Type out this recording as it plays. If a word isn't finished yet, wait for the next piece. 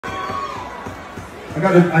I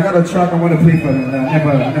got a track I want to play for them that I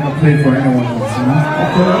never played for anyone else, you know?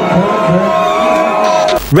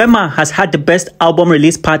 Okay. Rema has had the best album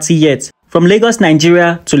release party yet. From Lagos,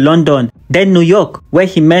 Nigeria to London, then New York, where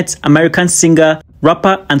he met American singer,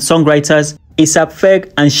 rapper and songwriters A$AP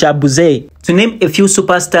Ferg and Shabuze, to name a few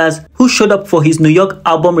superstars who showed up for his New York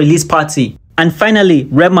album release party. And finally,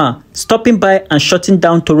 Rema stopping by and shutting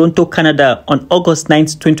down Toronto, Canada on August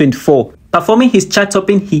 9th, 2024, performing his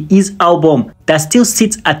chart-topping HeIs album that still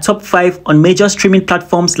sits at top 5 on major streaming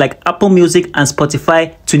platforms like Apple Music and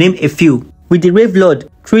Spotify, to name a few. With the Rave Lord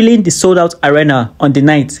thrilling the sold-out arena on the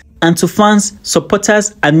night. And to fans,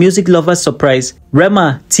 supporters and music lovers' surprise,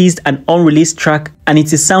 Rema teased an unreleased track and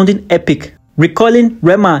it is sounding epic. Recalling,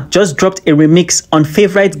 Rema just dropped a remix on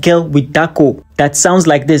Favorite Girl with Daco that sounds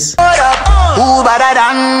like this.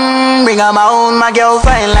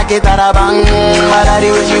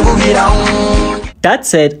 That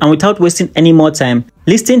said, and without wasting any more time,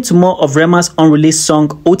 listen to more of Rema's unreleased song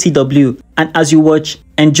OTW, and as you watch,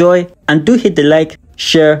 enjoy and do hit the like,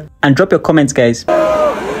 share and drop your comments, guys.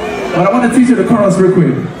 But I want to teach you the chorus real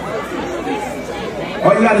quick.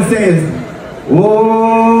 All you gotta say is,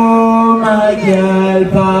 oh my girl,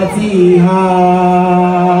 party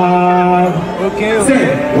hard. Okay. Say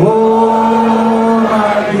it. Oh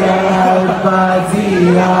my girl, party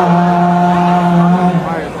hard.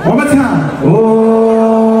 One more time.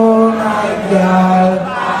 Oh my girl,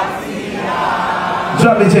 party hard.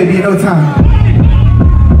 Drop it, JB, no time.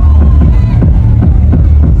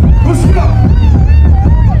 Push it up.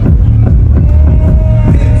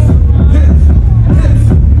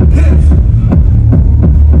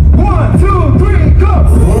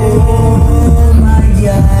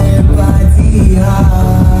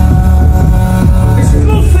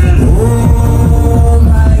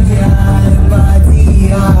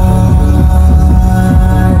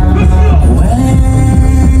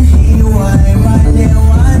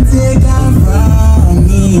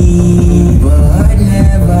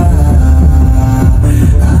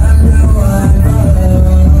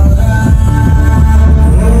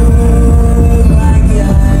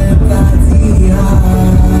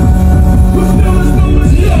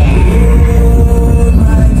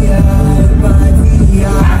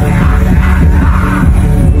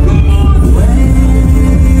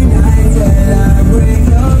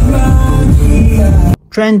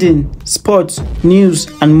 Trending, sports, news,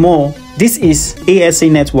 and more. This is ASA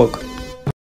Network.